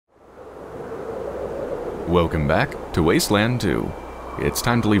Welcome back to Wasteland 2. It's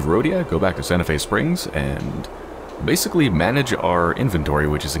time to leave Rhodia, go back to Santa Fe Springs, and basically manage our inventory,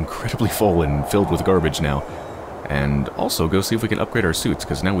 which is incredibly full and filled with garbage now. And also go see if we can upgrade our suits,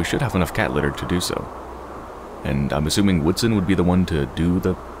 because now we should have enough cat litter to do so. And I'm assuming Woodson would be the one to do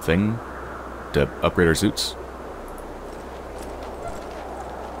the thing to upgrade our suits.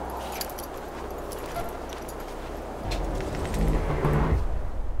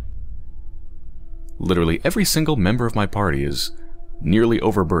 Literally every single member of my party is nearly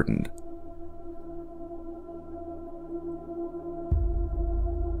overburdened.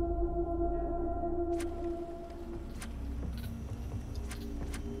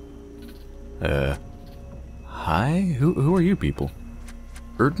 Hi? Who are you people?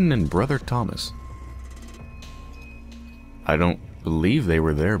 Urton and Brother Thomas. I don't believe they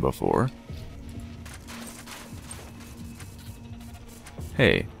were there before.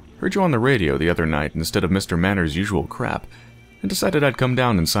 Hey. Heard you on the radio the other night instead of Mr. Manner's usual crap, and decided I'd come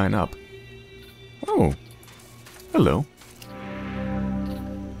down and sign up. Oh. Hello.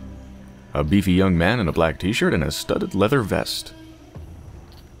 A beefy young man in a black t-shirt and a studded leather vest.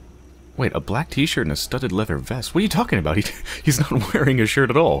 Wait, a black t-shirt and a studded leather vest? What are you talking about? He's not wearing a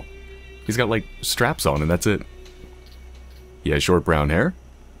shirt at all. He's got, like, straps on and that's it. He has short brown hair?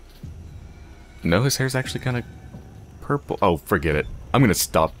 No, his hair's actually kind of purple. Oh, forget it. I'm gonna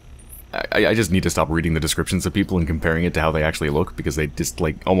stop. I just need to stop reading the descriptions of people and comparing it to how they actually look, because they just,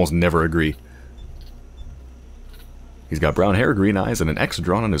 like, almost never agree. He's got brown hair, green eyes, and an X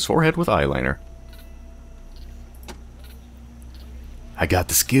drawn on his forehead with eyeliner. I got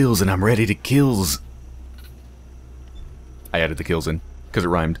the skills and I'm ready to kills. I added the kills in, because it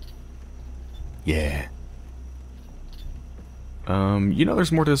rhymed. Yeah. You know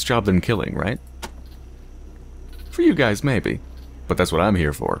there's more to this job than killing, right? For you guys, maybe. But that's what I'm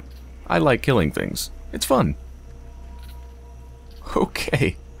here for. I like killing things. It's fun.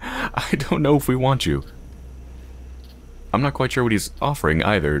 Okay. I don't know if we want you. I'm not quite sure what he's offering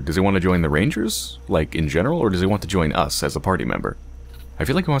either. Does he want to join the Rangers, like in general, or does he want to join us as a party member? I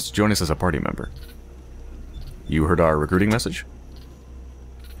feel like he wants to join us as a party member. You heard our recruiting message?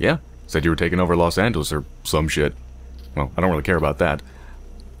 Yeah. Said you were taking over Los Angeles or some shit. Well, I don't really care about that.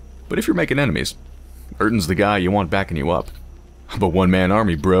 But if you're making enemies, Urton's the guy you want backing you up. I'm a one-man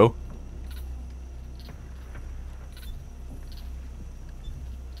army, bro.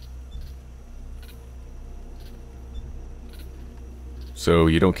 So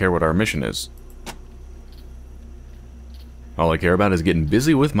you don't care what our mission is? All I care about is getting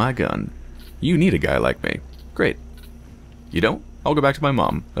busy with my gun. You need a guy like me. Great. You don't? I'll go back to my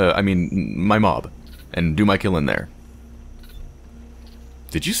mom. My mob. And do my killing there.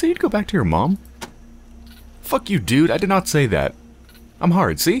 Did you say you'd go back to your mom? Fuck you, dude. I did not say that. I'm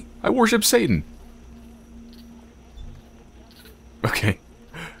hard, see? I worship Satan. Okay.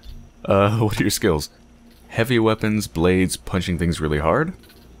 What are your skills? Heavy weapons, blades, punching things really hard?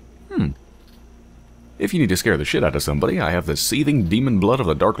 If you need to scare the shit out of somebody, I have the seething demon blood of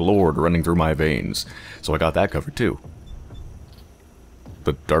the Dark Lord running through my veins. So I got that covered too.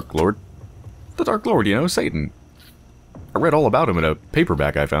 The Dark Lord? The Dark Lord, you know, Satan. I read all about him in a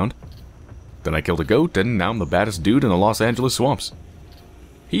paperback I found. Then I killed a goat, and now I'm the baddest dude in the Los Angeles swamps.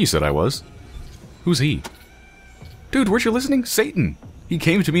 He said I was. Who's he? Dude, weren't you listening? Satan! He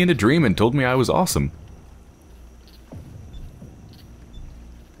came to me in a dream and told me I was awesome.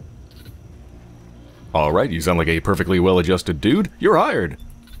 Alright, you sound like a perfectly well-adjusted dude. You're hired!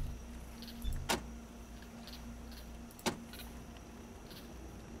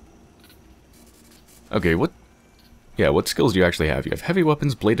 Okay, what skills do you actually have? You have heavy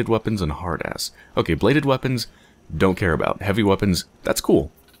weapons, bladed weapons, and hard ass. Okay, bladed weapons, don't care about. Heavy weapons, that's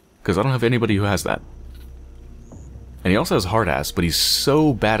cool. Because I don't have anybody who has that. And he also has hard ass, but he's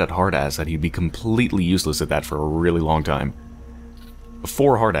so bad at hard ass that he'd be completely useless at that for a really long time.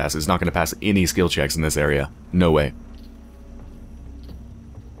 4 hard ass is not going to pass any skill checks in this area. No way.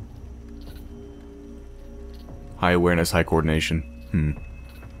 High awareness, high coordination.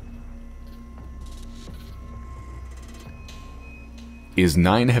 Is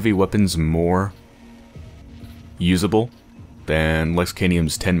 9 heavy weapons more usable than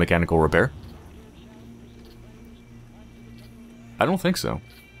Lexcanium's 10 mechanical repair? I don't think so.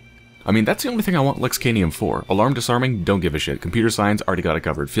 I mean, that's the only thing I want Lexcanium for. Alarm disarming, don't give a shit. Computer science, already got it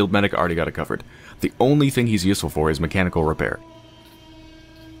covered. Field medic, already got it covered. The only thing he's useful for is mechanical repair.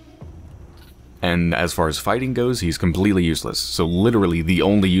 And as far as fighting goes, he's completely useless. So literally the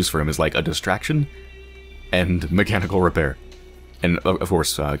only use for him is like a distraction and mechanical repair. And of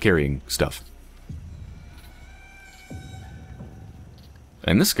course, carrying stuff.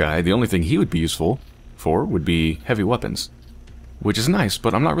 And this guy, the only thing he would be useful for would be heavy weapons, which is nice,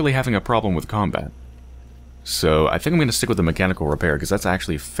 but I'm not really having a problem with combat. So I think I'm going to stick with the mechanical repair, because that's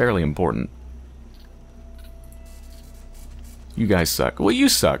actually fairly important. You guys suck. Well, you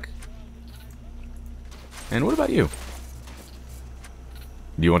suck. And what about you?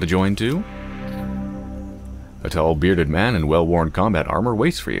 Do you want to join too? A tall, bearded man in well-worn combat armor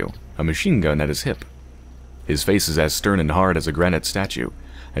waits for you, a machine gun at his hip. His face is as stern and hard as a granite statue,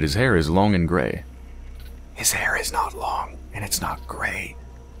 and his hair is long and gray. His hair is not long, and it's not gray.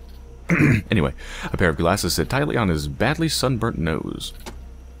 Anyway, a pair of glasses sit tightly on his badly sunburnt nose.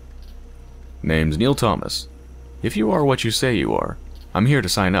 Name's Neil Thomas. If you are what you say you are, I'm here to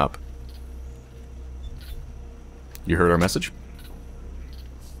sign up. You heard our message?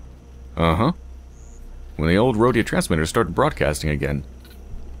 Uh-huh. When the old Rhodia transmitter started broadcasting again.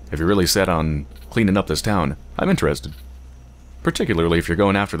 If you're really set on cleaning up this town, I'm interested. Particularly if you're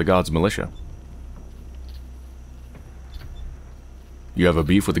going after the God's militia. You have a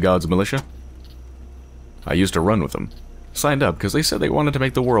beef with the God's militia? I used to run with them. Signed up because they said they wanted to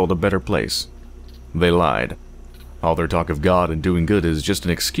make the world a better place. They lied. All their talk of God and doing good is just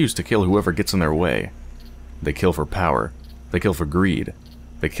an excuse to kill whoever gets in their way. They kill for power. They kill for greed.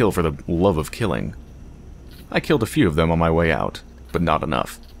 They kill for the love of killing. I killed a few of them on my way out, but not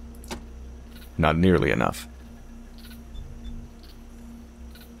enough. Not nearly enough.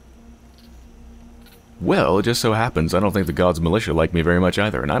 Well, it just so happens I don't think the God's militia like me very much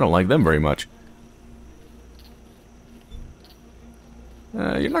either, and I don't like them very much.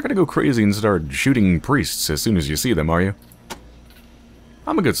 You're not gonna go crazy and start shooting priests as soon as you see them, are you?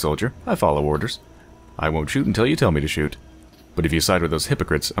 I'm a good soldier. I follow orders. I won't shoot until you tell me to shoot. But if you side with those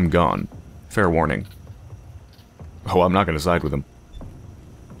hypocrites, I'm gone. Fair warning. Oh, I'm not gonna side with them.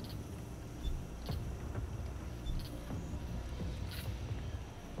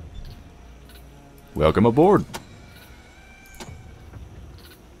 Welcome aboard.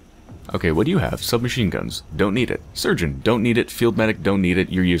 Okay, what do you have? Submachine guns. Don't need it. Surgeon. Don't need it. Field medic. Don't need it.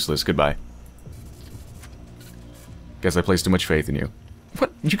 You're useless. Goodbye. Guess I placed too much faith in you.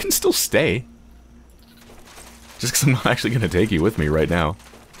 What? You can still stay. Just because I'm not actually going to take you with me right now.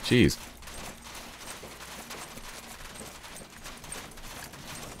 Jeez.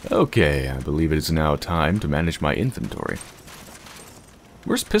 Okay, I believe it is now time to manage my inventory.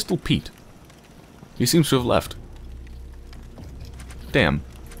 Where's Pistol Pete? He seems to have left. Damn.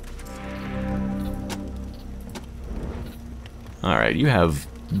 Alright, you have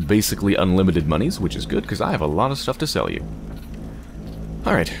basically unlimited monies, which is good, because I have a lot of stuff to sell you.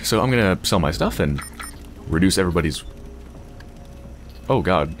 Alright, so I'm gonna sell my stuff and reduce everybody's... Oh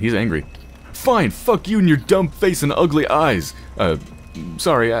god, he's angry. Fine, fuck you and your dumb face and ugly eyes!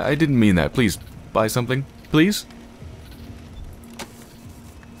 Sorry, I didn't mean that. Please, buy something, please?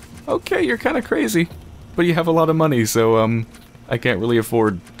 Okay, you're kinda crazy, but you have a lot of money, so, I can't really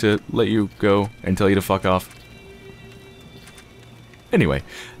afford to let you go and tell you to fuck off. Anyway,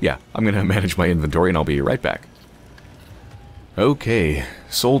 yeah, I'm gonna manage my inventory and I'll be right back. Okay,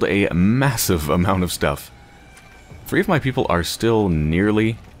 sold a massive amount of stuff. 3 of my people are still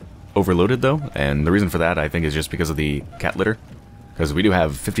nearly overloaded though, and the reason for that I think is just because of the cat litter. Because we do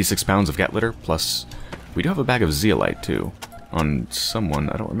have 56 pounds of cat litter, plus we do have a bag of zeolite too. On someone,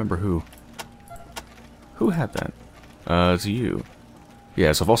 I don't remember who. Who had that? It's you.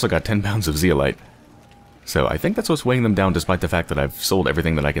 Yeah, so I've also got 10 pounds of zeolite. So I think that's what's weighing them down despite the fact that I've sold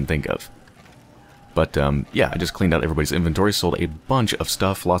everything that I can think of. But, yeah, I just cleaned out everybody's inventory, sold a bunch of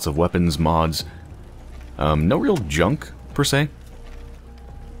stuff, lots of weapons, mods. No real junk, per se.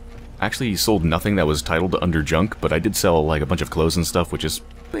 Actually sold nothing that was titled under junk, but I did sell, like, a bunch of clothes and stuff, which is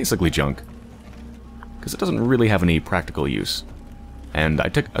basically junk. Because it doesn't really have any practical use. And I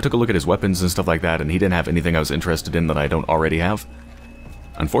took a look at his weapons and stuff like that, and he didn't have anything I was interested in that I don't already have.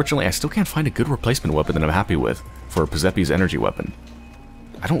 Unfortunately, I still can't find a good replacement weapon that I'm happy with for Pizeppi's energy weapon.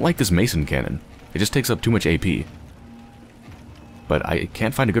 I don't like this Mason cannon. It just takes up too much AP. But I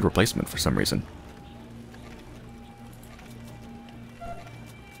can't find a good replacement for some reason.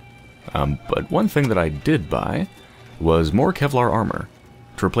 But one thing that I did buy was more Kevlar armor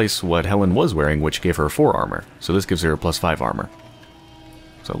to replace what Helen was wearing, which gave her 4 armor. So this gives her a +5 armor.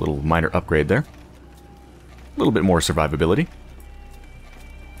 So a little minor upgrade there. A little bit more survivability.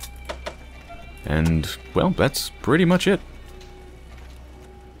 And, well, that's pretty much it.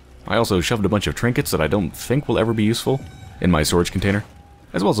 I also shoved a bunch of trinkets that I don't think will ever be useful in my storage container,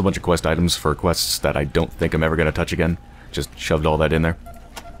 as well as a bunch of quest items for quests that I don't think I'm ever going to touch again. Just shoved all that in there.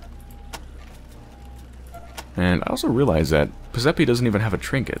 And I also realized that Pizeppi doesn't even have a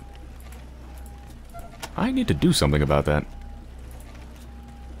trinket. I need to do something about that.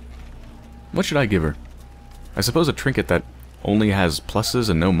 What should I give her? I suppose a trinket that only has pluses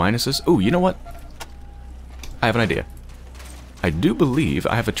and no minuses. Oh, you know what? I have an idea. I do believe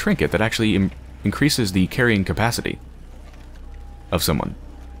I have a trinket that actually increases the carrying capacity of someone.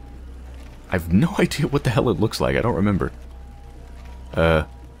 I have no idea what the hell it looks like. I don't remember.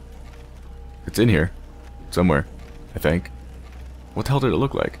 It's in here. Somewhere, I think. What the hell did it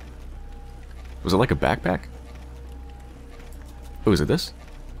look like? Was it like a backpack? Oh, is it this?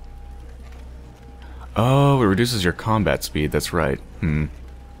 Oh, it reduces your combat speed. That's right.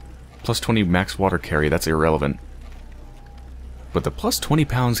 Plus 20 max water carry. That's irrelevant. But the plus 20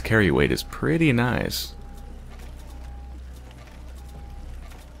 pounds carry weight is pretty nice.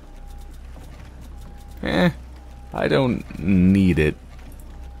 I don't need it.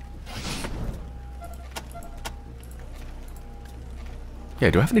 Yeah,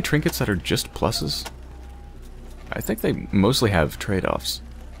 do I have any trinkets that are just pluses? I think they mostly have trade-offs.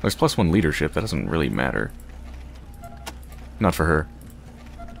 There's plus 1 leadership, that doesn't really matter. Not for her.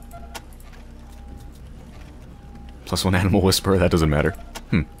 Plus 1 animal whisperer, that doesn't matter.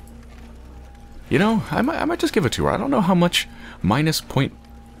 You know, I might just give it to her. I don't know how much minus 0.4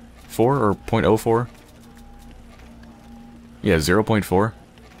 or 0.04. Yeah, 0.4.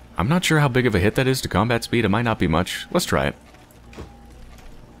 I'm not sure how big of a hit that is to combat speed. It might not be much. Let's try it.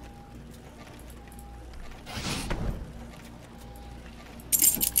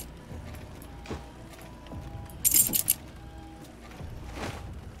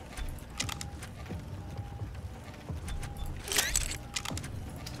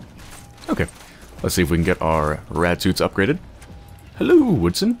 Okay, let's see if we can get our rad suits upgraded. Hello,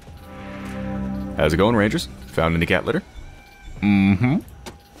 Woodson. How's it going, Rangers? Found any cat litter? Oh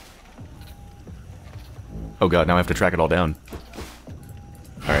god, now I have to track it all down.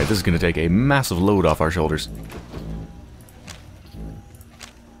 Alright, this is going to take a massive load off our shoulders.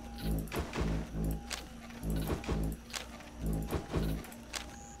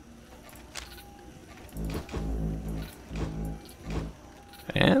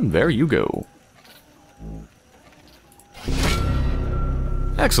 And there you go.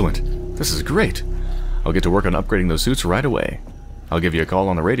 Excellent. This is great. I'll get to work on upgrading those suits right away. I'll give you a call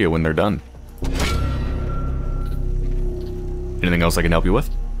on the radio when they're done. Anything else I can help you with?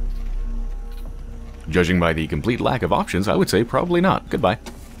 Judging by the complete lack of options, I would say probably not. Goodbye.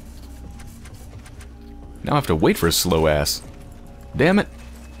 Now I have to wait for his slow ass. Damn it.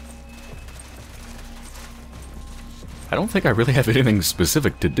 I don't think I really have anything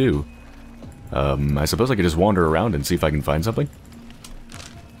specific to do. I suppose I could just wander around and see if I can find something.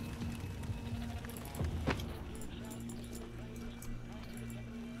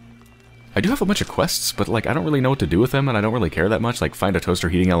 I do have a bunch of quests, but like I don't really know what to do with them, and I don't really care that much. Like find a toaster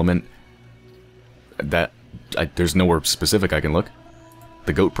heating element. There's nowhere specific I can look.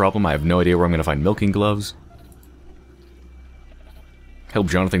 The goat problem, I have no idea where I'm going to find milking gloves. Help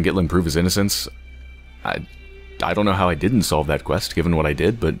Jonathan Gitlin prove his innocence. I don't know how I didn't solve that quest, given what I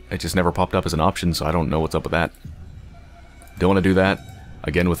did, but it just never popped up as an option, so I don't know what's up with that. Don't want to do that.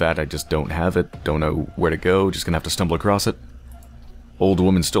 Again, with that, I just don't have it. Don't know where to go. Just gonna have to stumble across it. Old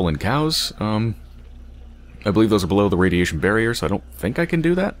woman stolen cows. I believe those are below the radiation barrier, so I don't think I can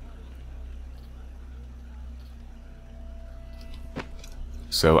do that.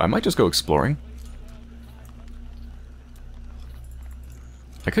 So I might just go exploring.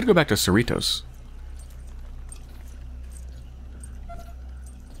 I could go back to Cerritos.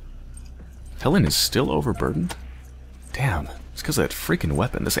 Helen is still overburdened? Damn, it's because of that freaking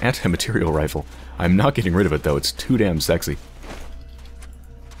weapon, this anti-material rifle. I'm not getting rid of it though, it's too damn sexy.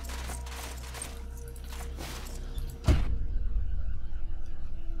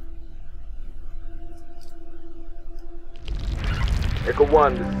 Echo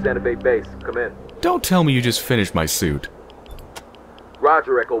 1, this is Santa Bay Base. Come in. Don't tell me you just finished my suit.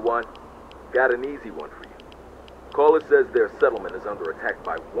 Roger, Echo 1. Got an easy one for you. Caller says their settlement is under attack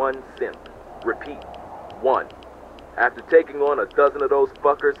by one synth. Repeat, one. After taking on a dozen of those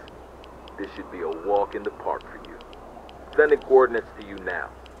fuckers, this should be a walk in the park for you. Sending coordinates to you now.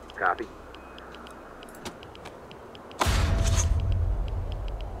 Copy?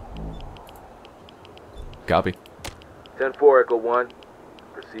 Copy. 10-4, Echo 1.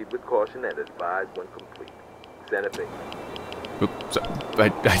 Proceed with caution and advise when complete. Santa Bay. Oops, I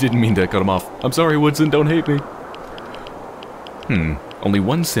didn't mean to cut him off. I'm sorry, Woodson, don't hate me. Only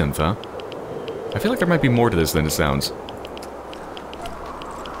one synth, huh? I feel like there might be more to this than it sounds.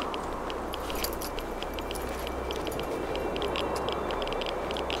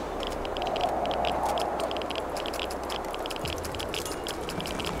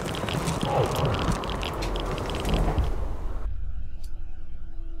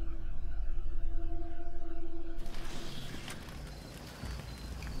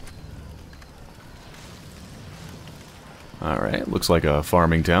 Alright, looks like a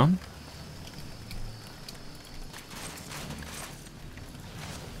farming town.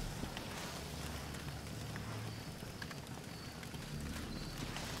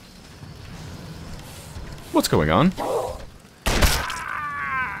 What's going on?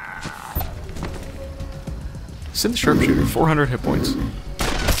 Synth Sharpshooter, 400 hit points.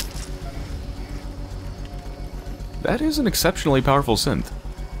 That is an exceptionally powerful synth.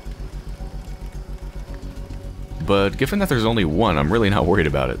 But given that there's only one, I'm really not worried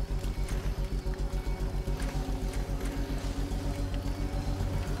about it.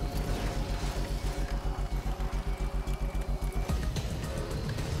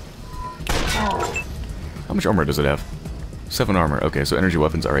 How much armor does it have? 7 armor. Okay, so energy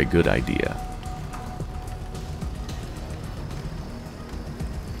weapons are a good idea.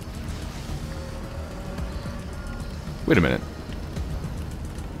 Wait a minute.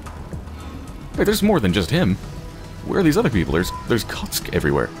 Wait, there's more than just him. Where are these other people? There's Kotsk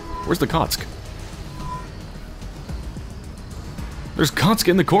everywhere. Where's the Kotsk? There's Kotsk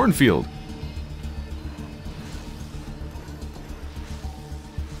in the cornfield!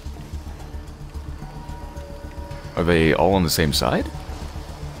 Are they all on the same side?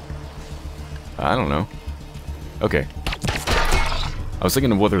 I don't know. Okay. I was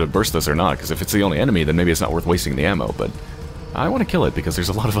thinking of whether to burst this or not, because if it's the only enemy, then maybe it's not worth wasting the ammo, but I want to kill it because there's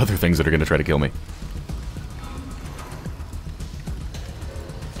a lot of other things that are going to try to kill me.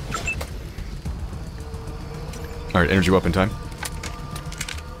 Alright, energy weapon time.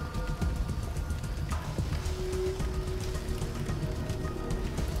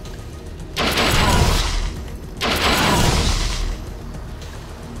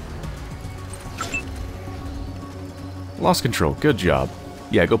 Lost control. Good job.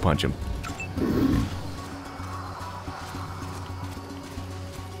 Yeah, go punch him.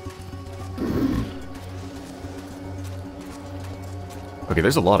 Okay,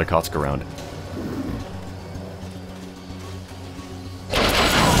 there's a lot of Kotsk around.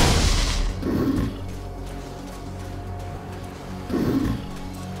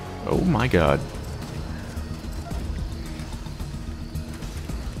 Oh my god.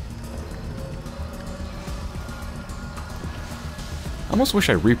 I almost wish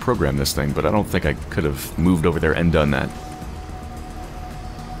I reprogrammed this thing, but I don't think I could have moved over there and done that.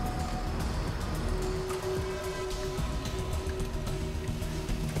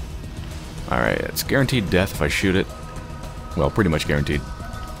 Alright, it's guaranteed death if I shoot it. Well, pretty much guaranteed.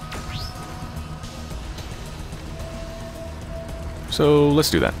 So,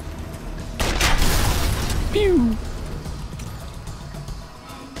 let's do that. Pew!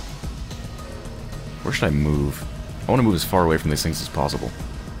 Where should I move? I want to move as far away from these things as possible.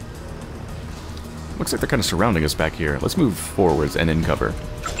 Looks like they're kind of surrounding us back here. Let's move forwards and in cover.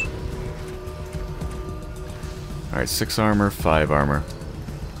 Alright, 6 armor, 5 armor.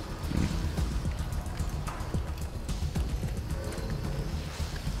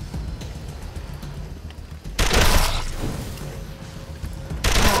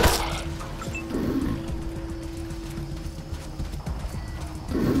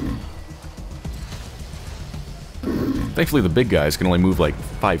 Thankfully, the big guys can only move like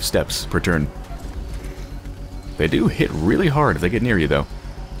 5 steps per turn. They do hit really hard if they get near you, though.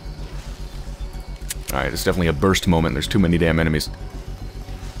 Alright, it's definitely a burst moment. There's too many damn enemies.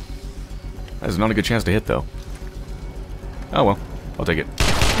 That is not a good chance to hit, though. Oh well, I'll take it.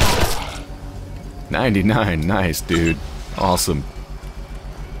 99, nice, dude. Awesome.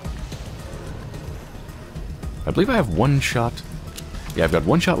 I believe I have 1 shot. Yeah, I've got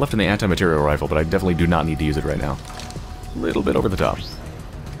 1 shot left in the anti-material rifle, but I definitely do not need to use it right now. A little bit over the top.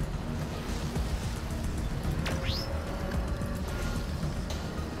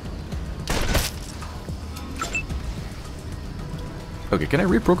 Okay, can I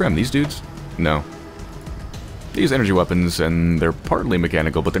reprogram these dudes? No. They use energy weapons, and they're partly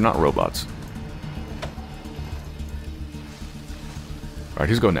mechanical, but they're not robots. Alright,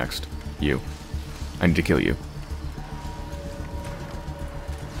 who's going next? You. I need to kill you.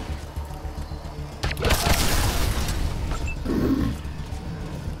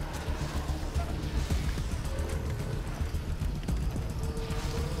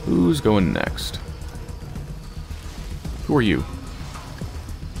 Who's going next? Who are you?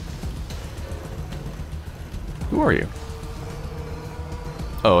 Who are you?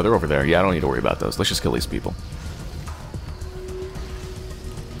 Oh, they're over there. Yeah, I don't need to worry about those. Let's just kill these people.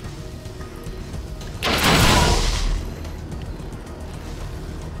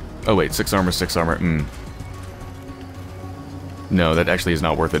 Oh wait, 6 armor, 6 armor. No, that actually is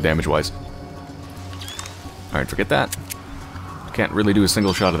not worth it damage-wise. Alright, forget that. Can't really do a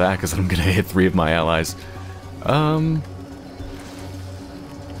single shot of that because I'm gonna hit 3 of my allies.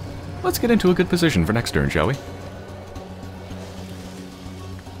 let's get into a good position for next turn, shall we?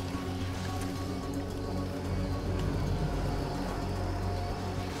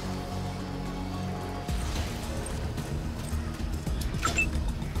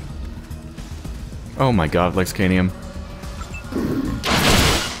 Oh my god, Lexcanium.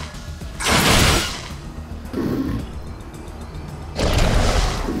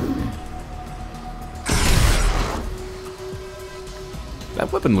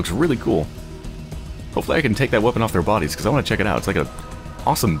 That weapon looks really cool. Hopefully I can take that weapon off their bodies, because I want to check it out. It's like an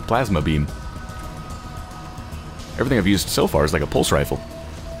awesome plasma beam. Everything I've used so far is like a pulse rifle.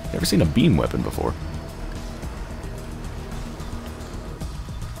 Never seen a beam weapon before.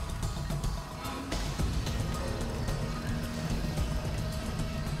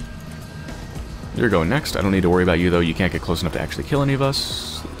 You're going next. I don't need to worry about you, though. You can't get close enough to actually kill any of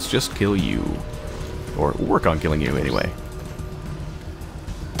us. Let's just kill you. Or work on killing you, anyway.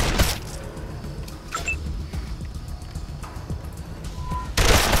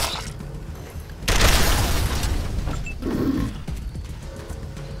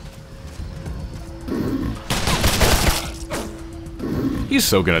 He's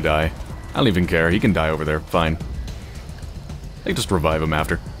so gonna die. I don't even care. He can die over there. Fine. I can just revive him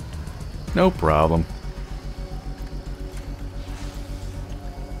after. No problem.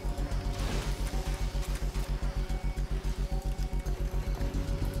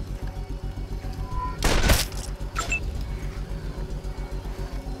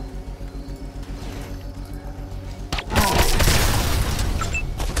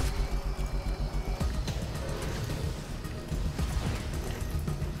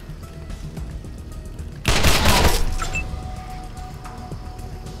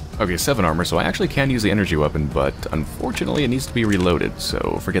 Okay, 7 armor, so I actually can use the energy weapon, but unfortunately it needs to be reloaded,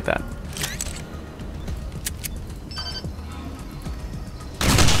 so forget that.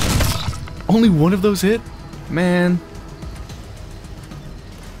 Only one of those hit? Man.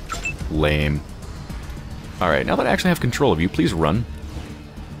 Lame. Alright, now that I actually have control of you, please run.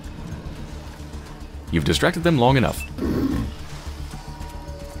 You've distracted them long enough.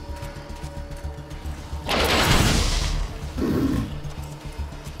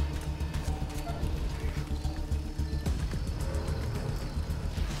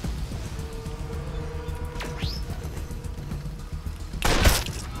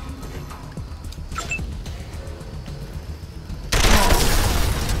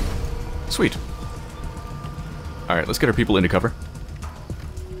 Sweet. Alright, let's get our people into cover.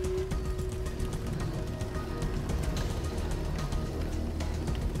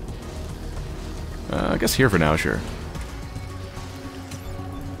 I guess here for now, sure.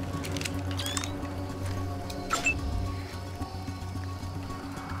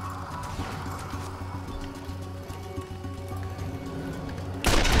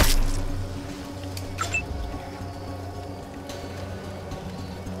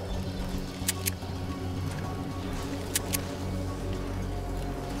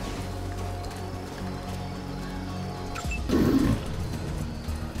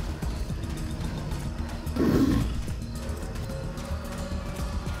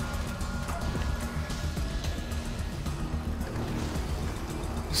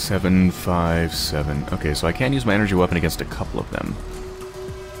 Seven, 5, 7. Okay, so I can use my energy weapon against a couple of them.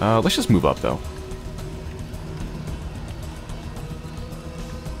 Let's just move up, though.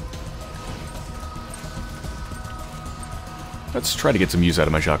 Let's try to get some use out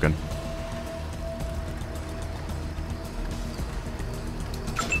of my shotgun.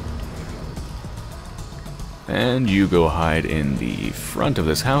 And you go hide in the front of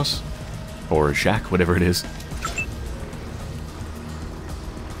this house. Or shack, whatever it is.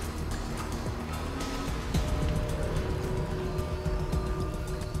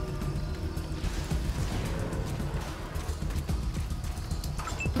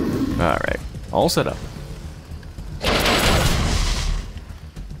 Alright, all set up.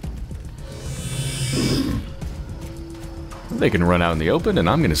 They can run out in the open, and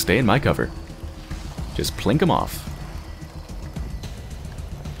I'm going to stay in my cover. Just plink them off.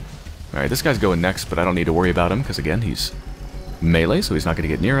 Alright, this guy's going next, but I don't need to worry about him, because again, he's melee, so he's not going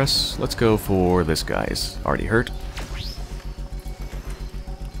to get near us. Let's go for this guy. He's already hurt.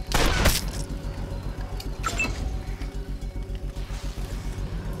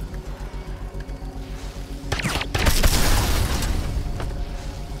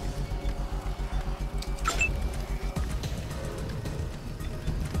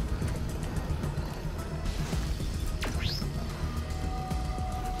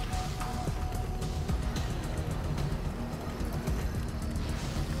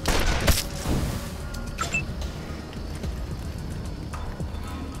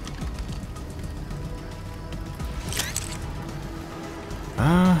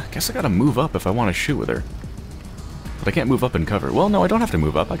 Guess I gotta move up if I want to shoot with her. But I can't move up and cover. Well, no, I don't have to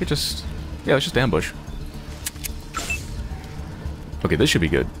move up. I could just... Yeah, let's just ambush. Okay, this should be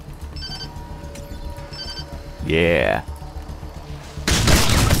good. Yeah.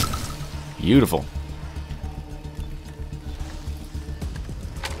 Beautiful.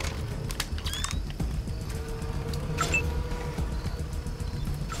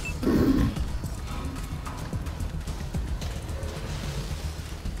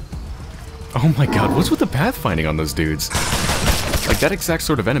 Oh my god, what's with the pathfinding on those dudes? Like, that exact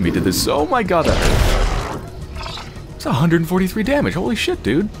sort of enemy did this. Oh my god, it's 143 damage. Holy shit,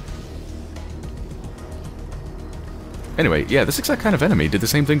 dude. Anyway, yeah, this exact kind of enemy did the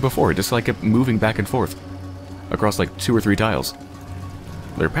same thing before. It just, like, kept moving back and forth across, like, 2 or 3 tiles.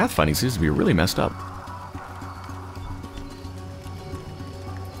 Their pathfinding seems to be really messed up.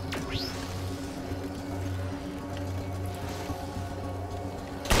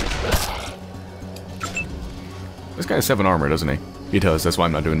 This guy has 7 armor, doesn't he? He does, that's why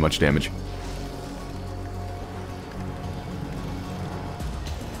I'm not doing much damage.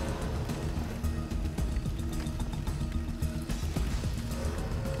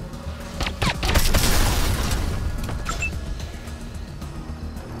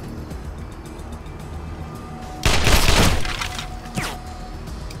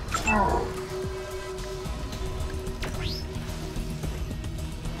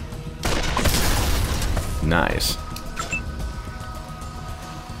 Nice.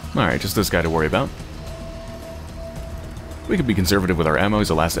 Alright, just this guy to worry about. We could be conservative with our ammo. He's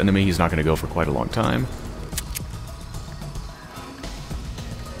the last enemy. He's not going to go for quite a long time.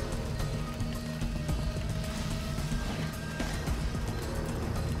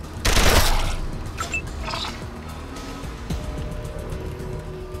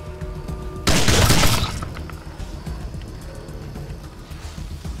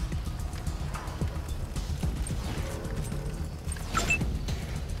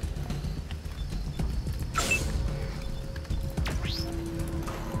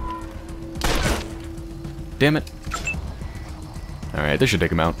 Damn it. Alright, this should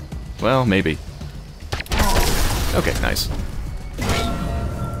take him out. Well, maybe. Okay, nice.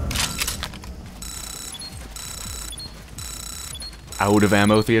 Out of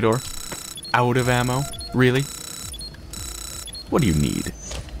ammo, Theodore? Out of ammo? Really? What do you need?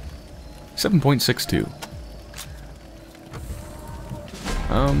 7.62.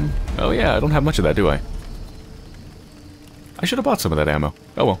 Oh yeah, I don't have much of that, do I? I should have bought some of that ammo.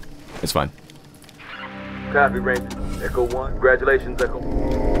 Oh well, it's fine. Copy, Ranger. Echo 1. Congratulations, Echo.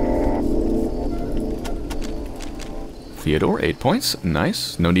 Theodore, 8 points.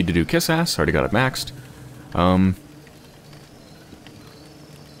 Nice. No need to do kiss ass. Already got it maxed.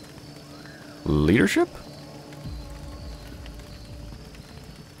 Leadership?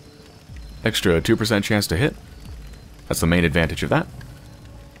 Extra 2% chance to hit. That's the main advantage of that.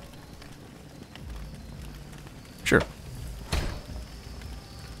 Sure.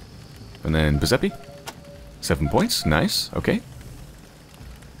 And then Giuseppe? 7 points. Nice. Okay.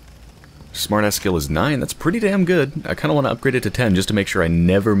 Smartass skill is 9. That's pretty damn good. I kind of want to upgrade it to 10 just to make sure I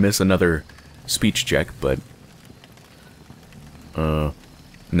never miss another speech check, but...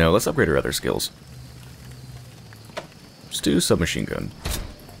 No, let's upgrade our other skills. Let's do submachine gun.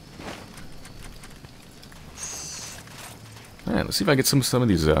 Alright, let's see if I get some of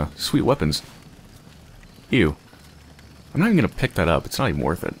these sweet weapons. Ew. I'm not even going to pick that up. It's not even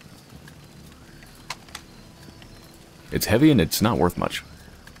worth it. It's heavy and it's not worth much.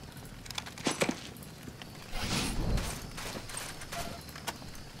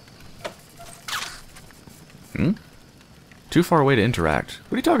 Too far away to interact.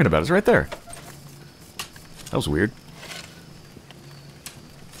 What are you talking about? It's right there. That was weird.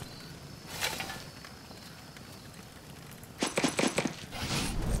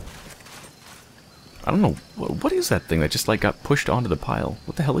 I don't know. What is that thing that just, like, got pushed onto the pile?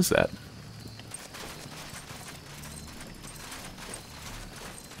 What the hell is that?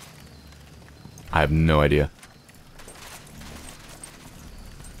 I have no idea.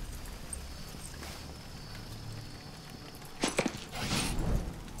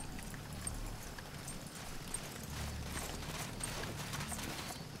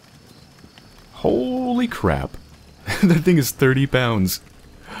 Holy crap. That thing is 30 pounds.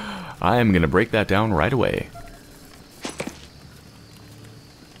 I am going to break that down right away.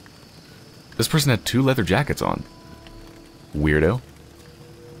 This person had 2 leather jackets on. Weirdo.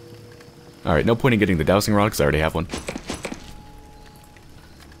 Alright, no point in getting the dowsing rod because I already have one.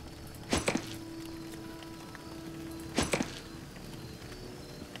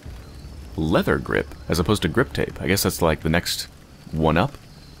 Leather grip, as opposed to grip tape. I guess that's like the next 1 up.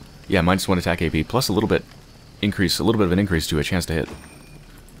 Yeah, -1 attack AP, plus a little bit of an increase to a chance to hit.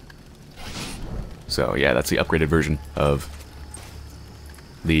 So yeah, that's the upgraded version of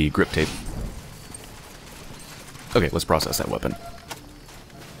the grip tape. Okay, let's process that weapon.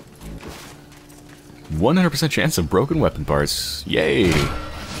 100% chance of broken weapon parts. Yay!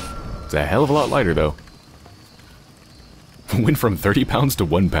 It's a hell of a lot lighter, though. Went from 30 pounds to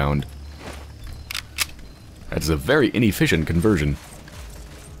 1 pound. That's a very inefficient conversion.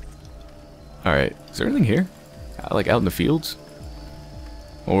 Alright, is there anything here? Like out in the fields?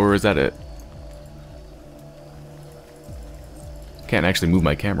 Or is that it? Can't actually move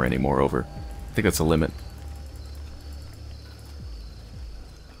my camera anymore over. I think that's the limit.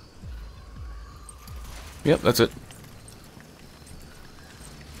 Yep, that's it.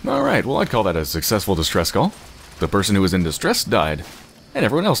 Alright, well I'd call that a successful distress call. The person who was in distress died. And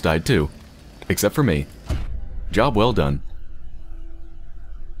everyone else died too. Except for me. Job well done.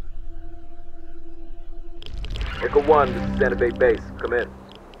 Echo 1, this is Santa Bay Base. Come in.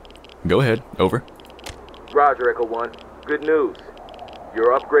 Go ahead. Over. Roger, Echo 1. Good news.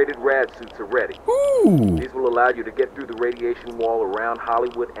 Your upgraded rad suits are ready. Ooh! These will allow you to get through the radiation wall around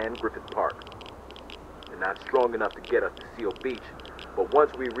Hollywood and Griffith Park. They're not strong enough to get us to Seal Beach, but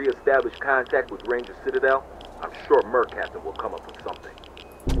once we re-establish contact with Ranger Citadel, I'm sure Mercaptain will come up with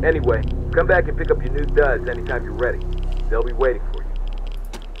something. Anyway, come back and pick up your new duds anytime you're ready. They'll be waiting for you.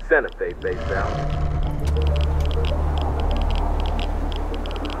 Santa Fe Base out.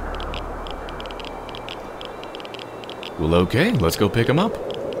 Well, okay, let's go pick him up.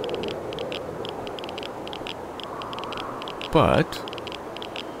 But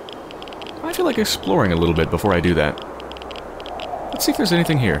I feel like exploring a little bit before I do that. Let's see if there's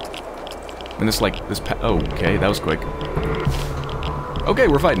anything here. And this, like, oh, okay, that was quick. Okay,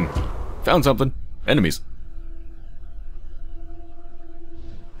 we're fighting. Found something. Enemies.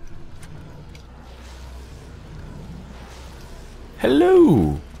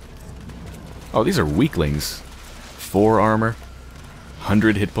 Hello! Oh, these are weaklings. 4 armor.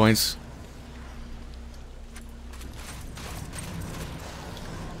 100 hit points.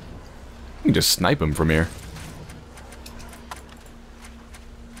 You can just snipe him from here.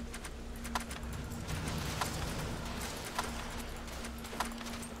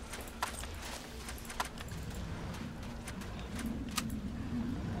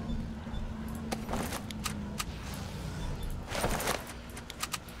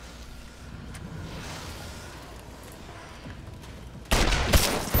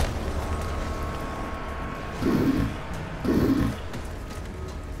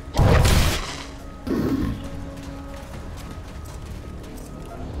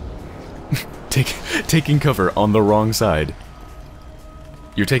 Taking cover on the wrong side.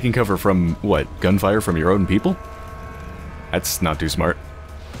 You're taking cover from, what, gunfire from your own people? That's not too smart.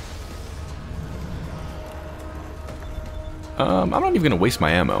 I'm not even gonna waste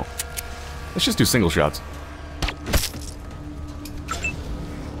my ammo. Let's just do single shots.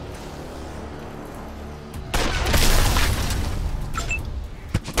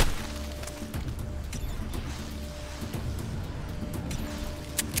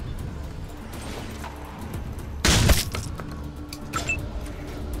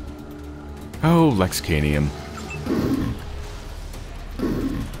 Oh, Lexcanium.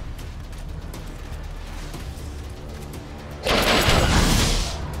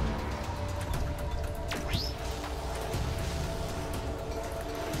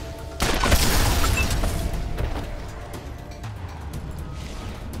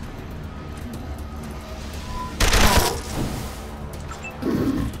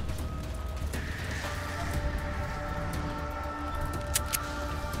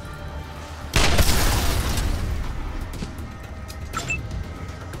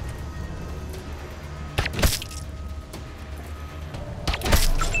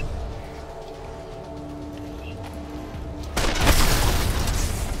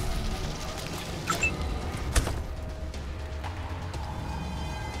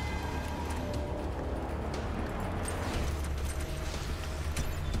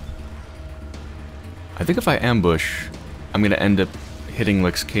 I think if I ambush, I'm gonna end up hitting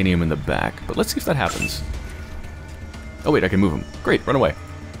Lexcanium in the back, but let's see if that happens. Oh wait, I can move him. Great, run away.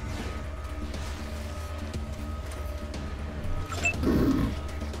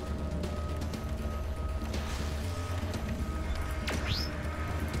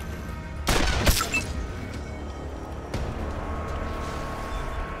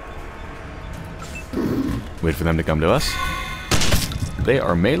 Wait for them to come to us. They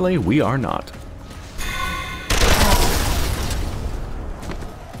are melee, we are not.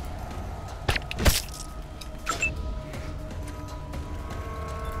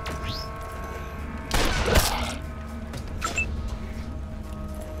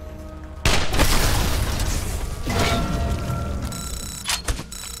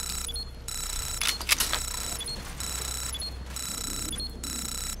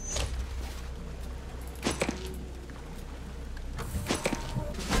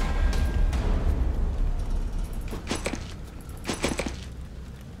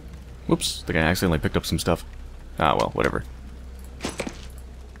 Whoops, I think I accidentally picked up some stuff. Ah, well, whatever.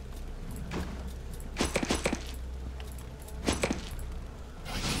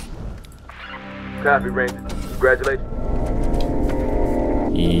 Copy, Ranger. Congratulations.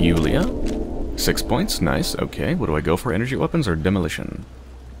 Yulia? 6 points, nice, okay. What do I go for, energy weapons or demolition?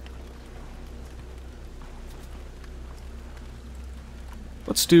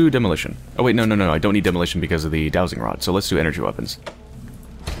 Let's do demolition. Oh wait, no, I don't need demolition because of the dowsing rod, so let's do energy weapons.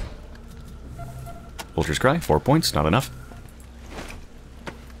 Vulture's Cry, 4 points, not enough.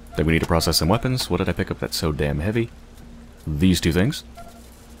 Then we need to process some weapons. What did I pick up that's so damn heavy? These two things.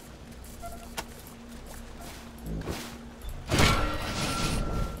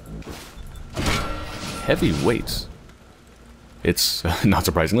 Heavy weights. It's, not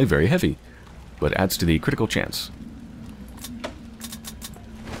surprisingly, very heavy, but adds to the critical chance.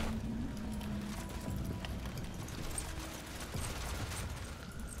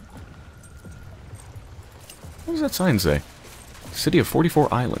 What does that sign say? City of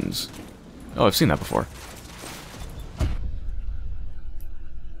 44 Islands. Oh, I've seen that before.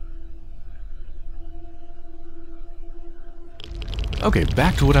 Okay,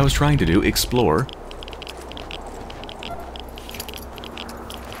 back to what I was trying to do, explore.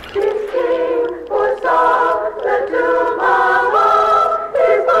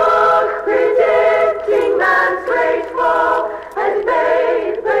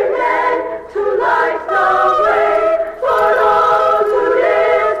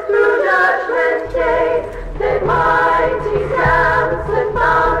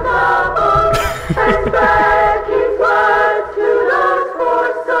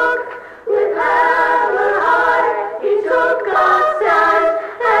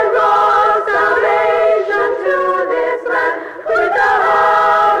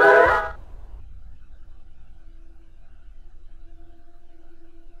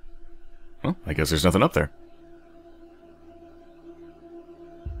 Well, I guess there's nothing up there.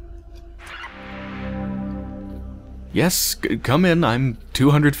 Yes, come in. I'm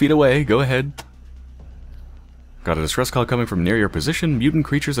 200 feet away. Go ahead. Got a distress call coming from near your position. Mutant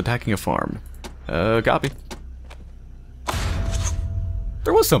creatures attacking a farm. Copy.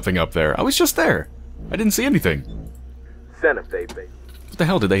 There was something up there. I was just there. I didn't see anything. Send him, baby. What the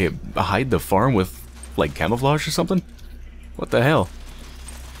hell? Did they hide the farm with, like, camouflage or something? What the hell?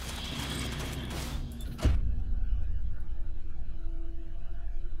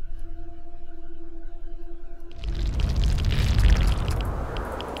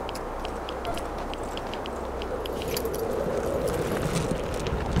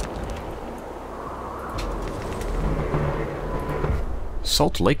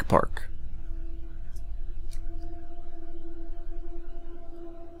 Salt Lake Park.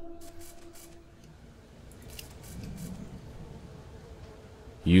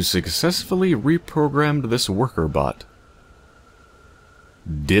 You successfully reprogrammed this worker bot.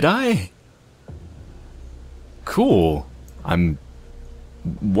 Did I? Cool. I'm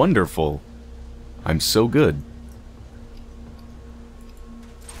wonderful. I'm so good.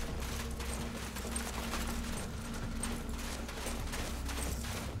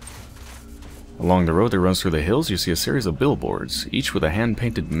 Along the road that runs through the hills, you see a series of billboards, each with a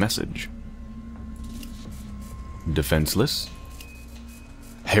hand-painted message. Defenseless.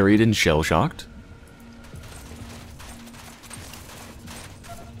 Harried and shell-shocked.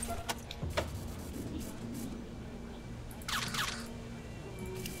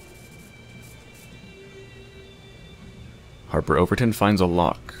 Harper Overton finds a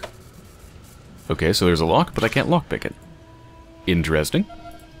lock. Okay, so there's a lock, but I can't lockpick it. Interesting.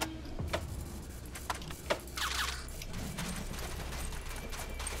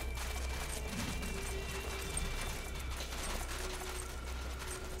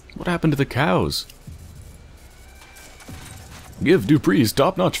 What happened to the cows? Give Dupree's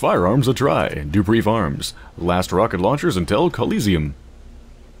top-notch firearms a try. Dupree Farms. Last rocket launchers until Coliseum.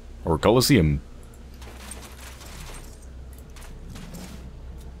 Or Coliseum.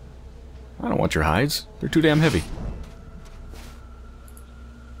 I don't want your hides. They're too damn heavy.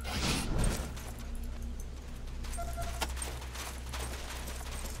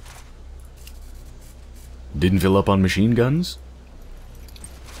 Didn't fill up on machine guns?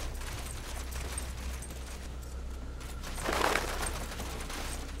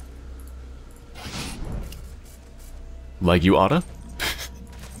 Like you oughta?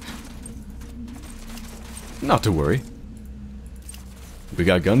 Not to worry. We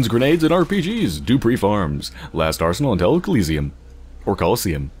got guns, grenades, and RPGs. Dupree Farms. Last arsenal until Coliseum. Or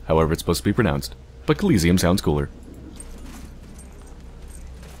Coliseum, however it's supposed to be pronounced. But Coliseum sounds cooler.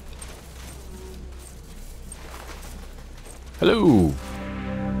 Hello!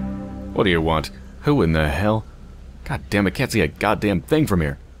 What do you want? Who in the hell? God damn it, can't see a goddamn thing from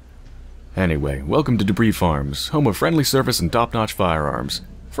here. Anyway, welcome to Debris Farms, home of friendly service and top-notch firearms.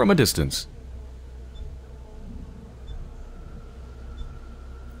 From a distance.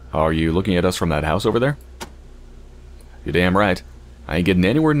 Are you looking at us from that house over there? You're damn right. I ain't getting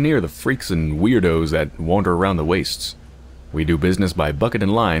anywhere near the freaks and weirdos that wander around the wastes. We do business by bucket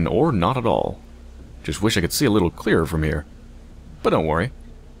and line, or not at all. Just wish I could see a little clearer from here. But don't worry.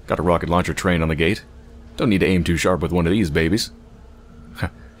 Got a rocket launcher trained on the gate. Don't need to aim too sharp with one of these babies.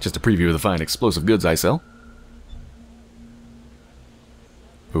 Just a preview of the fine explosive goods I sell.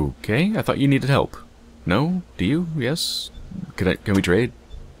 Okay, I thought you needed help. No? Do you? Yes? Can we trade?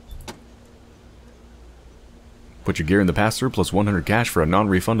 Put your gear in the pass-through plus 100 cash for a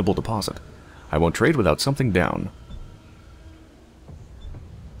non-refundable deposit. I won't trade without something down.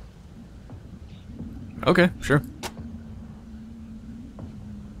 Okay, sure.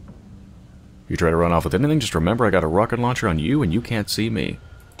 You try to run off with anything, just remember I got a rocket launcher on you and you can't see me.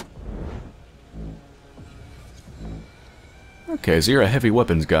 Okay, so you're a heavy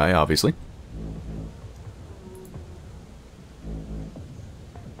weapons guy, obviously.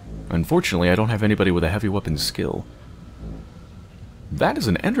 Unfortunately, I don't have anybody with a heavy weapons skill. That is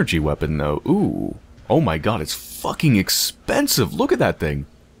an energy weapon, though. Ooh. Oh my god, it's fucking expensive! Look at that thing!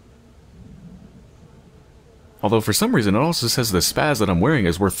 Although, for some reason, it also says the spaz that I'm wearing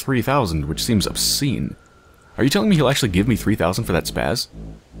is worth 3,000, which seems obscene. Are you telling me he'll actually give me 3,000 for that spaz?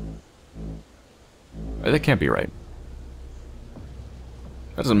 That can't be right.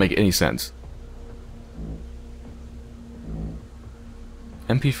 That doesn't make any sense.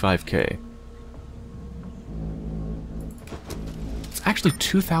 MP5K. It's actually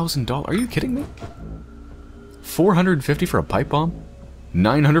 $2,000. Are you kidding me? $450 for a pipe bomb?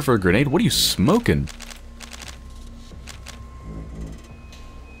 $900 for a grenade? What are you smoking?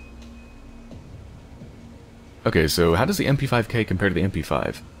 Okay, so how does the MP5K compare to the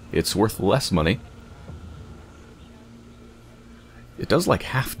MP5? It's worth less money. It does like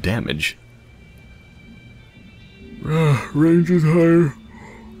half damage. Range is higher.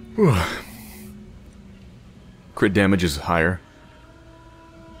 Crit damage is higher.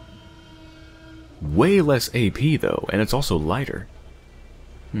 Way less AP though, and it's also lighter.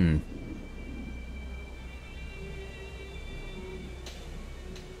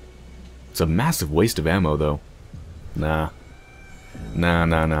 It's a massive waste of ammo though. Nah.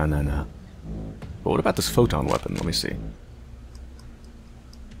 Nah. But what about this photon weapon? Let me see.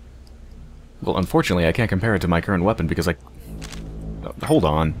 Well, unfortunately, I can't compare it to my current weapon because hold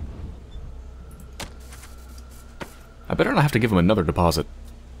on. I better not have to give him another deposit.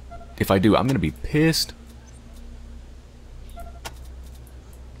 If I do, I'm gonna be pissed.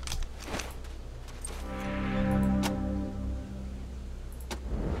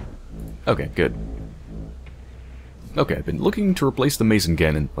 Okay, good. Okay, I've been looking to replace the Mason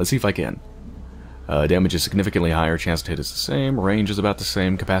Cannon. Let's see if I can. Damage is significantly higher, chance to hit is the same, range is about the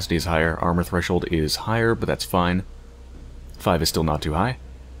same, capacity is higher, armor threshold is higher, but that's fine. 5 is still not too high.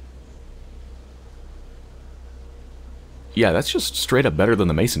 Yeah, that's just straight up better than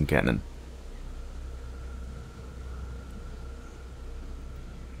the Mason Cannon.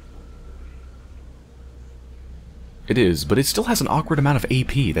 It is, but it still has an awkward amount of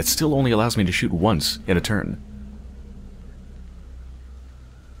AP that still only allows me to shoot once in a turn.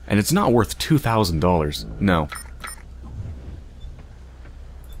 And it's not worth $2,000. No.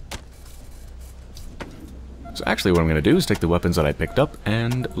 So actually what I'm going to do is take the weapons that I picked up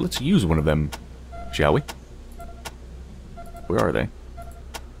and let's use one of them, shall we? Where are they?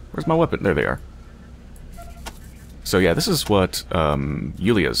 Where's my weapon? There they are. So yeah, this is what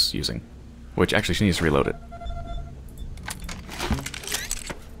Yulia's using. Which actually she needs to reload it.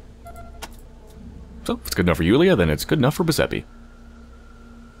 So, if it's good enough for Yulia, then it's good enough for Giuseppe.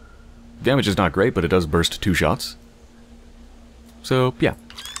 Damage is not great, but it does burst 2 shots. So, yeah.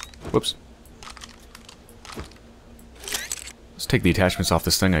 Whoops. Let's take the attachments off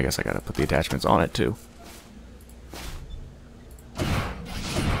this thing. I guess I gotta put the attachments on it, too.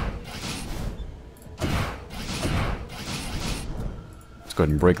 Let's go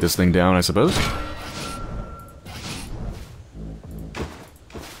ahead and break this thing down, I suppose.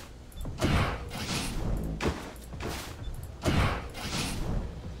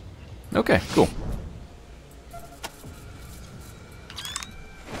 Okay, cool.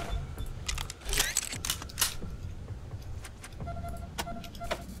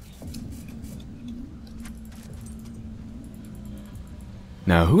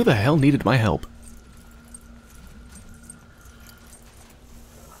 Now, who the hell needed my help?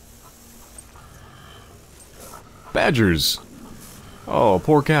 Badgers! Oh,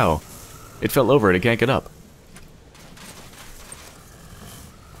 poor cow. It fell over and it can't get up.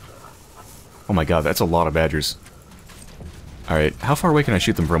 Oh my god, that's a lot of badgers. Alright, how far away can I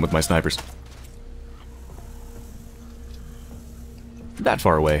shoot them from with my snipers? That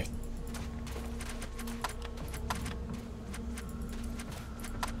far away.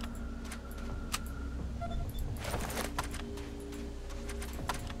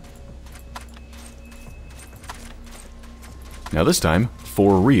 Now this time,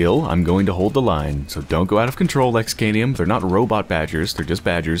 for real, I'm going to hold the line. So don't go out of control, Excanium. They're not robot badgers, they're just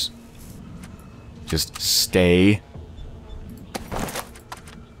badgers. Just stay.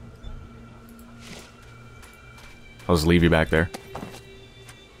 I'll just leave you back there.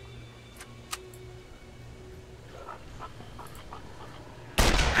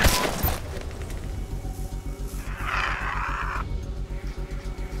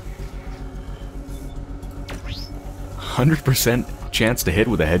 %100% chance to hit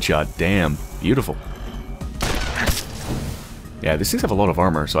with a headshot. Damn. Beautiful. Yeah, these things have a lot of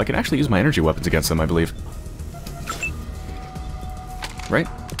armor, so I can actually use my energy weapons against them, I believe. Right?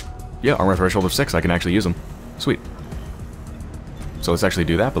 Yeah, armor threshold of 6, I can actually use them. Sweet. So let's actually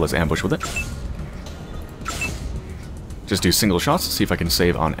do that, but let's ambush with it. Just do single shots to see if I can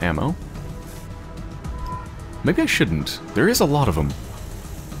save on ammo. Maybe I shouldn't. There is a lot of them.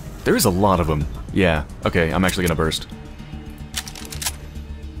 There is a lot of them. Yeah, okay, I'm actually gonna burst.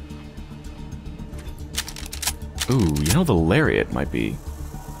 Ooh, you know, the lariat might be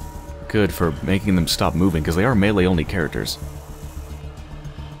good for making them stop moving, because they are melee-only characters.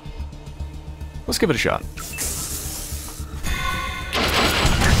 Let's give it a shot.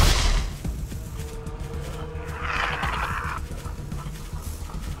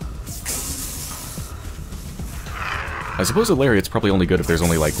 I suppose a lariat's probably only good if there's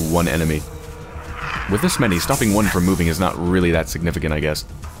only, like, one enemy. With this many, stopping one from moving is not really that significant, I guess.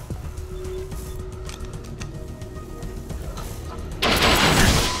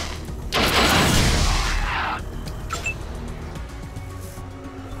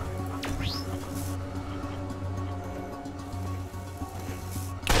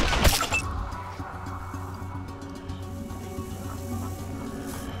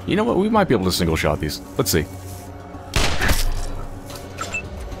 You know what? We might be able to single shot these. Let's see.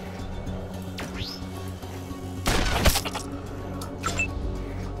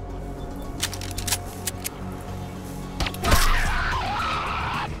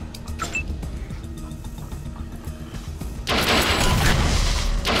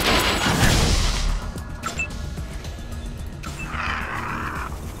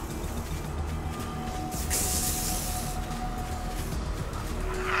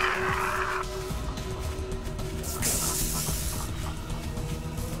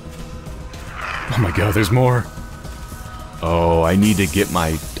 Oh my god, there's more. Oh, I need to get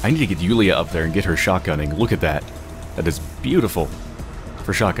Yulia up there and get her shotgunning. Look at that. That is beautiful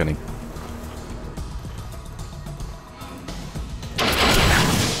for shotgunning.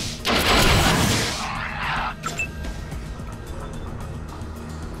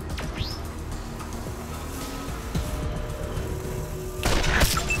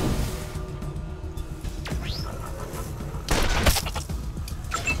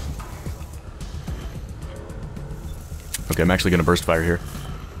 Okay, I'm actually gonna burst fire here.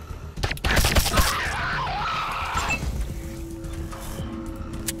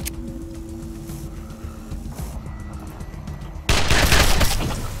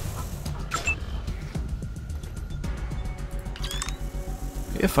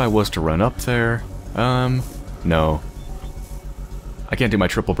 If I was to run up there, no. I can't do my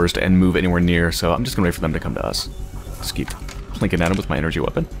triple burst and move anywhere near, so I'm just gonna wait for them to come to us. Just keep plinking at them with my energy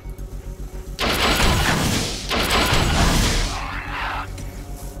weapon.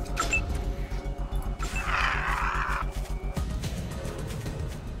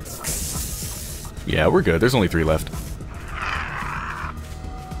 Yeah, we're good. There's only 3 left.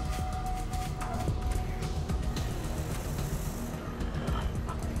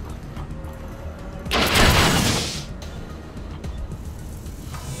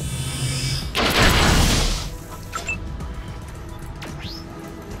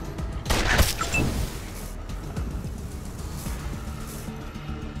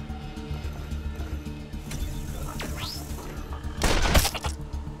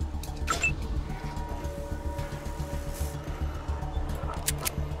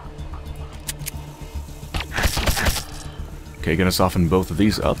 Okay, gonna soften both of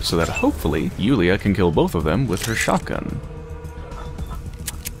these up so that hopefully Yulia can kill both of them with her shotgun.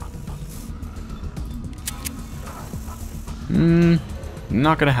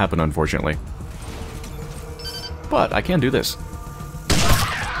 Not gonna happen, unfortunately. But I can do this.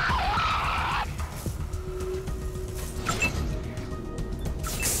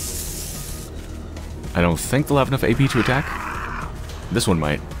 I don't think they'll have enough AP to attack. This one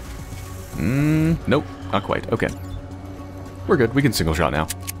might. Nope, not quite. Okay. We're good. We can single shot now.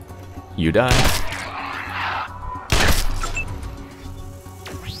 You die.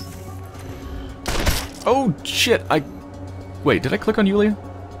 Oh, shit. Wait, did I click on Yulia?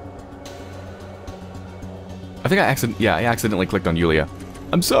 I think I accidentally clicked on Yulia.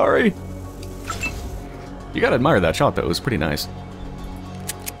 I'm sorry. You gotta admire that shot, though. It was pretty nice.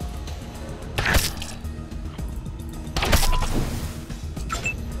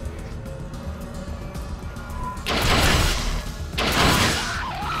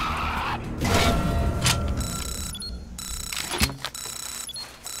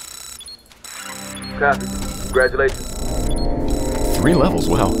 Copy. Congratulations. 3 levels,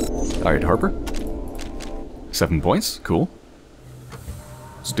 wow. Alright, Harper. 7 points, cool.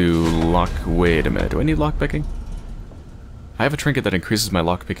 Let's do lock... Wait a minute, do I need lockpicking? I have a trinket that increases my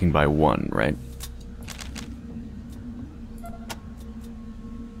lockpicking by 1, right?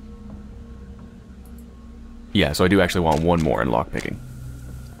 Yeah, so I do actually want 1 more in lockpicking.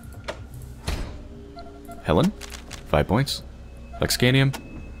 Helen? 5 points. Lexcanium?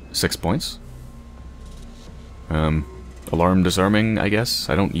 6 points. Alarm disarming, I guess.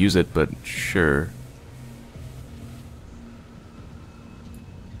 I don't use it, but sure.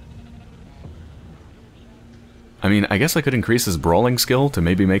 I mean, I guess I could increase his brawling skill to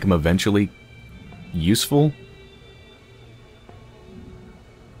maybe make him eventually useful.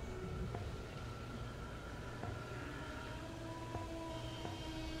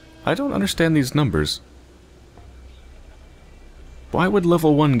 I don't understand these numbers. Why would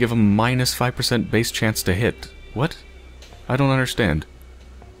level 1 give him minus 5% base chance to hit? What? I don't understand.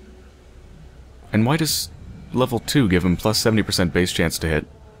 And why does level 2 give him plus 70% base chance to hit?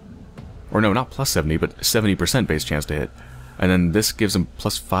 Or no, not plus 70, but 70% base chance to hit. And then this gives him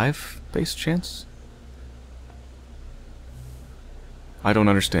plus 5 base chance? I don't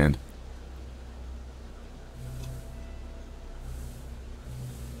understand.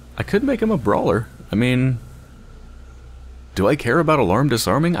 I could make him a brawler. I mean... do I care about alarm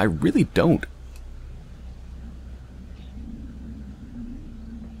disarming? I really don't.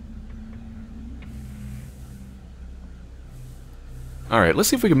 Alright, let's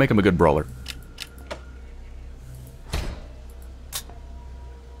see if we can make him a good brawler.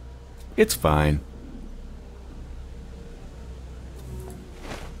 It's fine.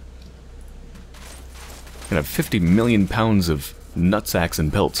 Gonna have 50 million pounds of nutsacks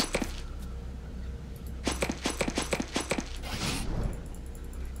and pelts.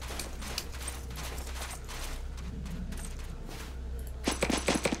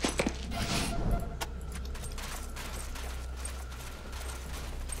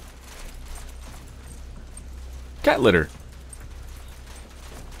 Cat litter.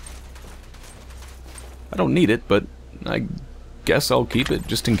 I don't need it, but I guess I'll keep it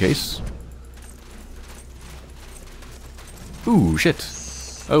just in case. Ooh, shit.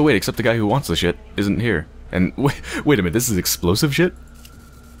 Oh wait, except the guy who wants the shit isn't here. And wait a minute, this is explosive shit?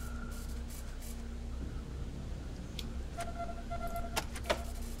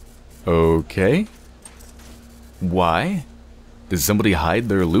 Okay. Why? Does somebody hide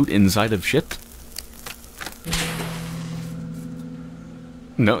their loot inside of shit?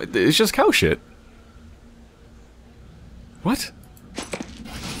 No, it's just cow shit. What?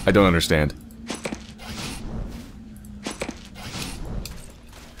 I don't understand.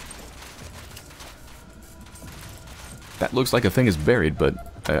 That looks like a thing is buried, but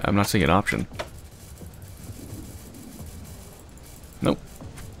I'm not seeing an option. Nope.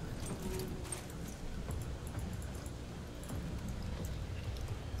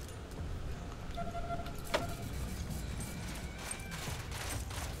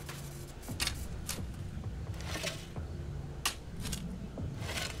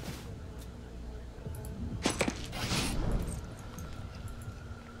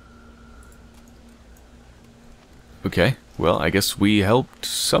 Okay, well, I guess we helped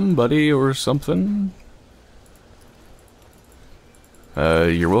somebody or something.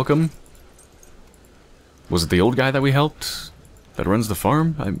 You're welcome. Was it the old guy that we helped? That runs the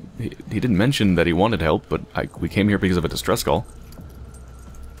farm? He didn't mention that he wanted help, but we came here because of a distress call.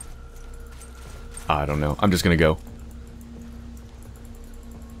 I don't know. I'm just gonna go.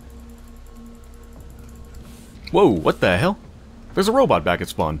 Whoa, what the hell? There's a robot back at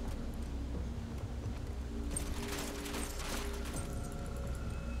spawn.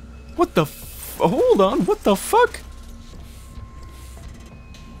 What the f- hold on, what the fuck?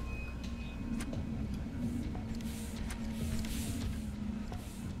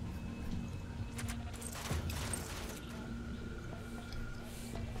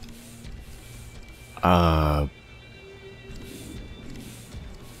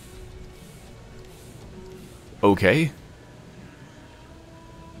 Okay.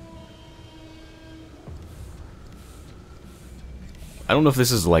 I don't know if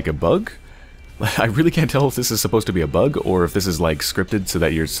this is like a bug. I really can't tell if this is supposed to be a bug or if this is like scripted so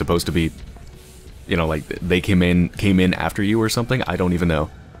that you're supposed to be, you know, like they came in after you or something. I don't even know.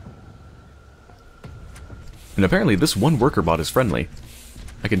 And apparently this one worker bot is friendly.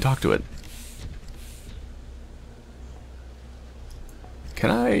 I can talk to it. Can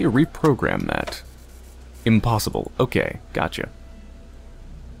I reprogram that? Impossible. Okay, gotcha.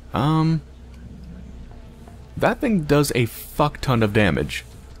 That thing does a fuck ton of damage.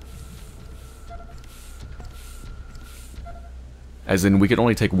 As in, we could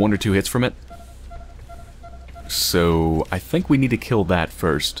only take 1 or 2 hits from it. So, I think we need to kill that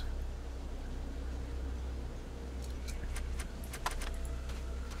first.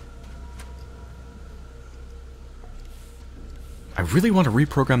 I really want to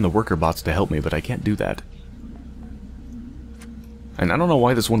reprogram the worker bots to help me, but I can't do that. And I don't know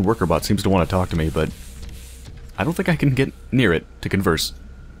why this one worker bot seems to want to talk to me, but I don't think I can get near it to converse.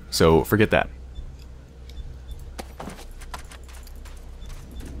 So, forget that.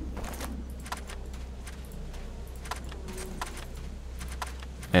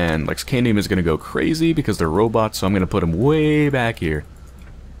 And Lexcanium is going to go crazy because they're robots, so I'm going to put them way back here.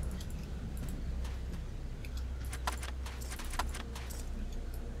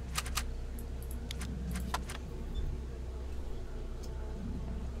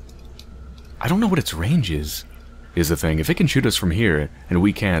 I don't know what its range is the thing. If it can shoot us from here, and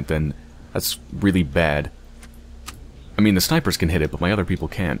we can't, then that's really bad. I mean, the snipers can hit it, but my other people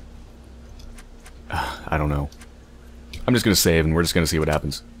can't. I don't know. I'm just going to save, and we're just going to see what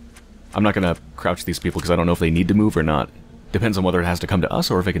happens. I'm not going to crouch these people, because I don't know if they need to move or not. Depends on whether it has to come to us,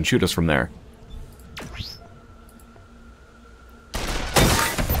 or if it can shoot us from there.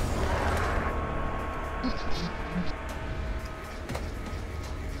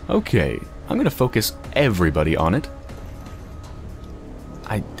 Okay, I'm going to focus everybody on it.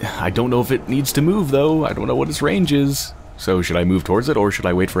 I don't know if it needs to move, though. I don't know what its range is. So should I move towards it, or should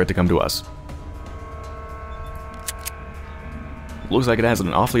I wait for it to come to us? Looks like it has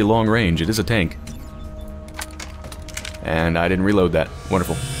an awfully long range. It is a tank. And I didn't reload that.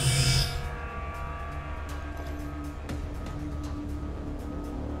 Wonderful.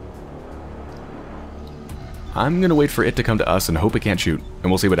 I'm going to wait for it to come to us and hope it can't shoot.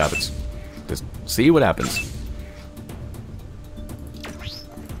 And we'll see what happens. Just see what happens.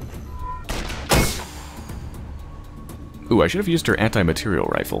 Ooh, I should have used her anti-material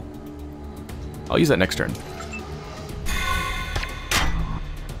rifle. I'll use that next turn.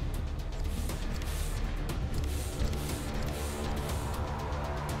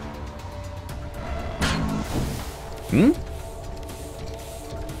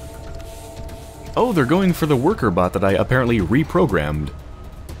 Oh, they're going for the worker bot that I apparently reprogrammed.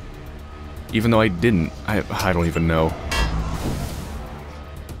 Even though I didn't. I don't even know.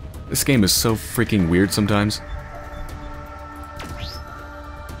 This game is so freaking weird sometimes.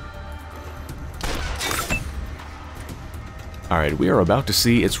 Alright, we are about to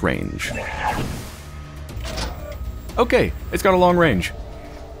see its range. Okay, it's got a long range.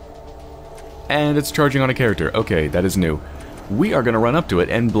 And it's charging on a character. Okay, that is new. We are going to run up to it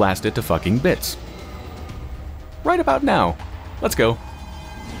and blast it to fucking bits. Right about now. Let's go.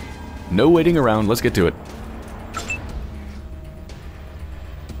 No waiting around, let's get to it.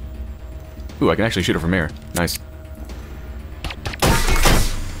 Ooh, I can actually shoot it from here. Nice.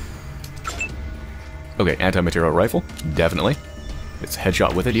 Okay, anti-material rifle. Definitely. It's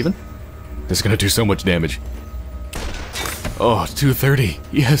headshot with it, even. This is going to do so much damage. Oh, 230.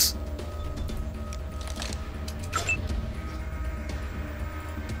 Yes.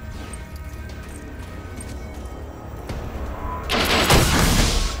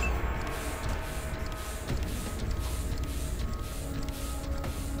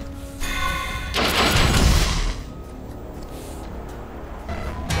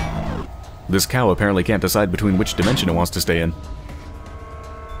 This cow apparently can't decide between which dimension it wants to stay in.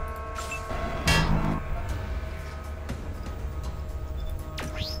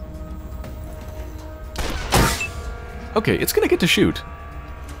 Okay, it's gonna get to shoot.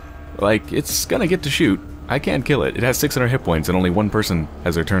 Like, it's gonna get to shoot. I can't kill it. It has 600 hit points and only one person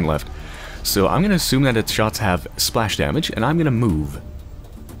has their turn left. So I'm gonna assume that its shots have splash damage, and I'm gonna move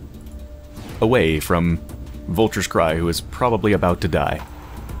away from Vulture's Cry, who is probably about to die.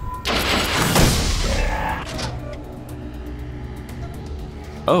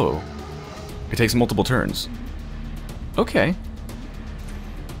 Oh. It takes multiple turns. Okay.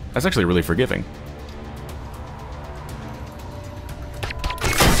 That's actually really forgiving.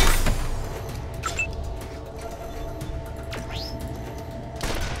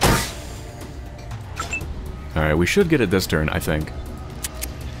 Alright, we should get it this turn, I think.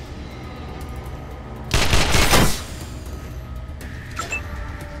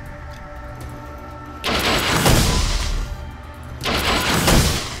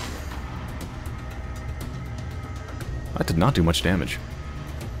 That did not do much damage.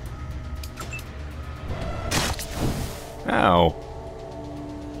 Ow.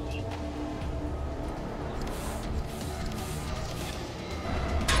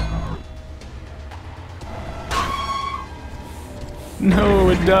 No,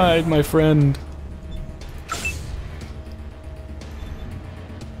 it died, my friend.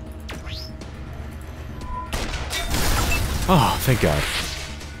 Oh, thank God.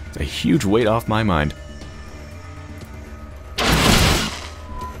 It's a huge weight off my mind.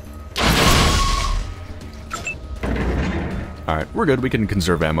 Alright, we're good. We can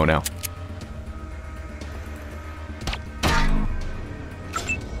conserve ammo now.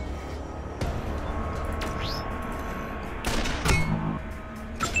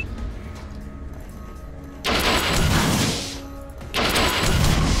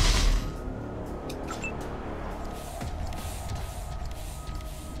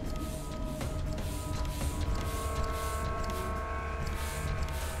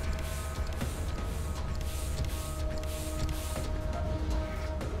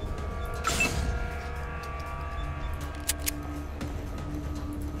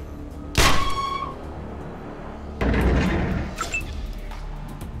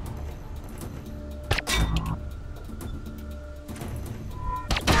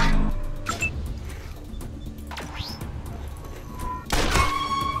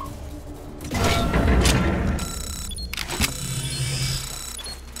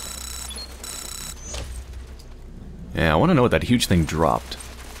 Yeah, I want to know what that huge thing dropped.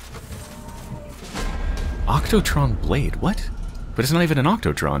 Octotron blade, what? But it's not even an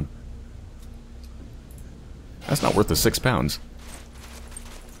Octotron. That's not worth the £6.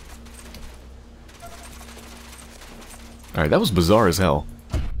 Alright, that was bizarre as hell.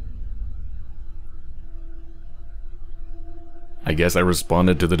 I guess I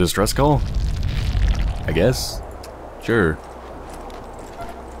responded to the distress call? I guess. Sure.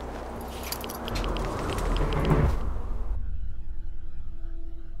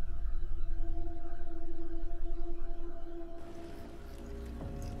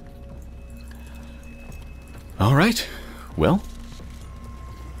 Alright, well,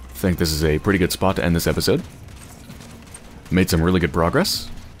 I think this is a pretty good spot to end this episode. Made some really good progress,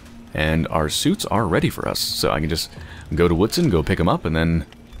 and our suits are ready for us, so I can just go to Woodson, go pick them up, and then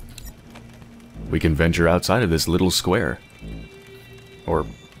we can venture outside of this little square. Or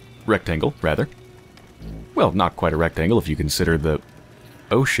rectangle, rather. Well, not quite a rectangle if you consider the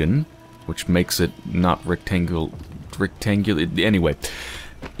ocean, which makes it not rectangular. Anyway,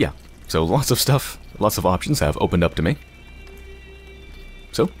 yeah, so lots of stuff. Lots of options have opened up to me.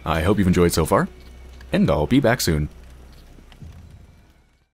 So, I hope you've enjoyed so far, and I'll be back soon.